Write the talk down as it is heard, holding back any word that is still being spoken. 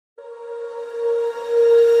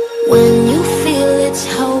When you feel it's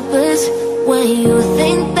hopeless, when you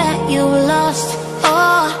think that you lost,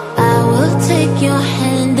 oh, I will take your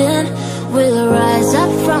hand and we'll rise up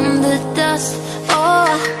from the dust. Oh,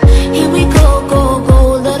 here we go, go, go,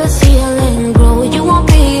 let us heal and grow. You won't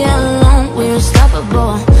be alone, we're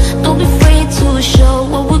unstoppable. Don't be afraid to show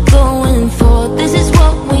what we're going for. This is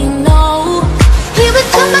what we know. Here we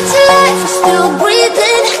come back to life, we're still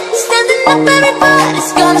breathing. Standing up,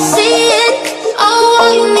 everybody's gonna see it. Oh,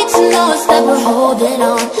 all you need to know is that we're holding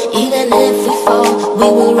on. Even if we fall, we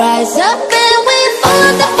will rise up and we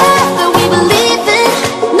follow the path that we believe in.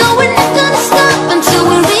 No, we're not gonna stop until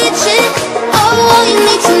we reach it. Oh, all you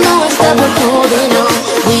need to know is that we're holding on.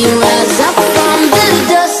 We rise up from the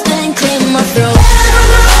dust and clear my throat.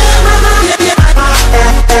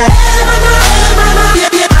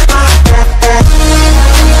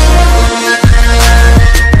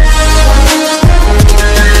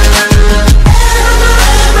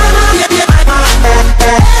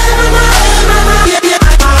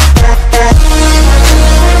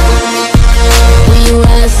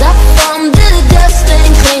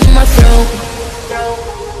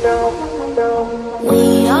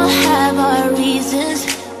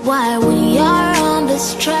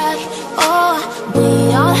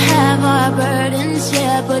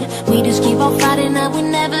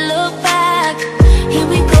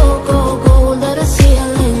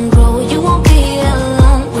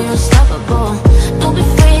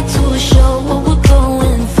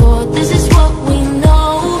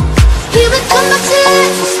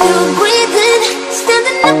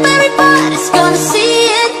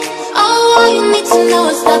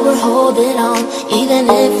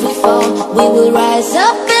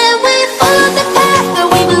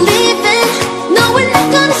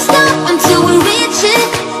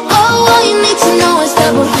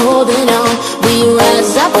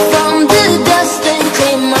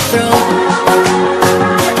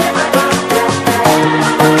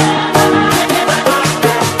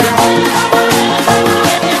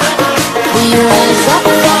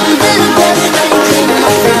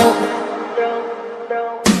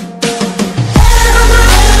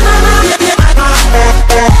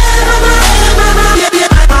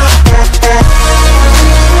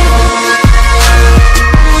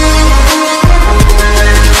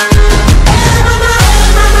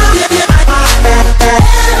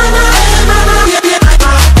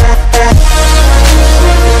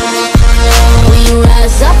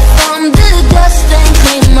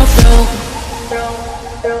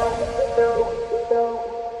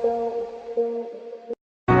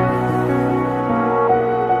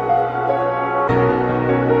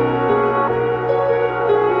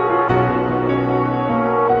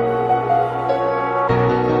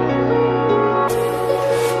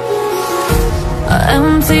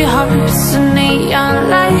 Empty hearts and neon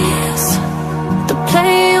lights, they're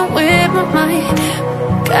playing with my mind.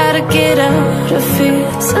 Gotta get out of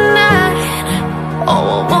here tonight. Oh,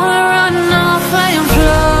 I wanna run off and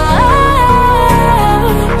fly.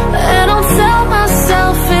 And I'll tell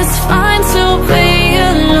myself it's fine to be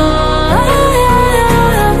alone,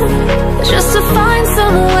 just to find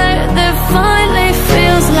somewhere that finally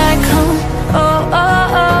feels like home. Oh,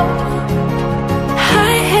 oh, oh.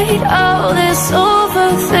 I hate all this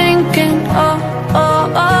overthinking. Oh,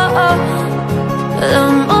 oh, oh, oh. The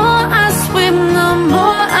more I swim, the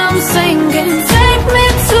more I'm sinking. Take me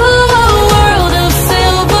to a world of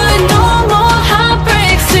silver. No more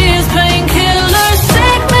heartbreaks, tears, painkillers.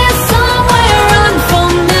 Take me somewhere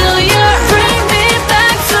unfamiliar. Bring me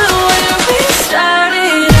back to where we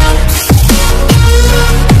started out.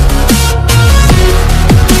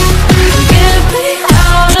 Get me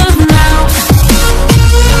out of now,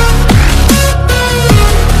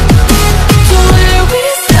 to where we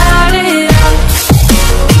started out.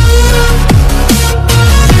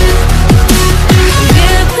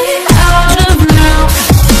 Get me out of now,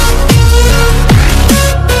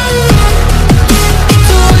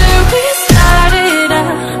 to where we started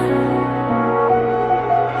out.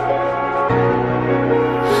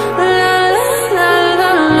 La la la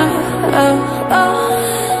la la, oh, oh.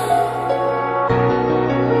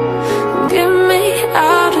 Get me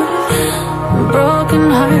out of broken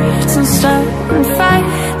hearts and starting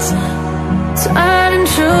fights, turning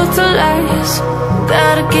truth to lies.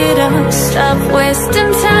 Gotta get up, stop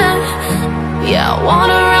wasting time. Yeah, I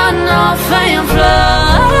wanna run off and fly.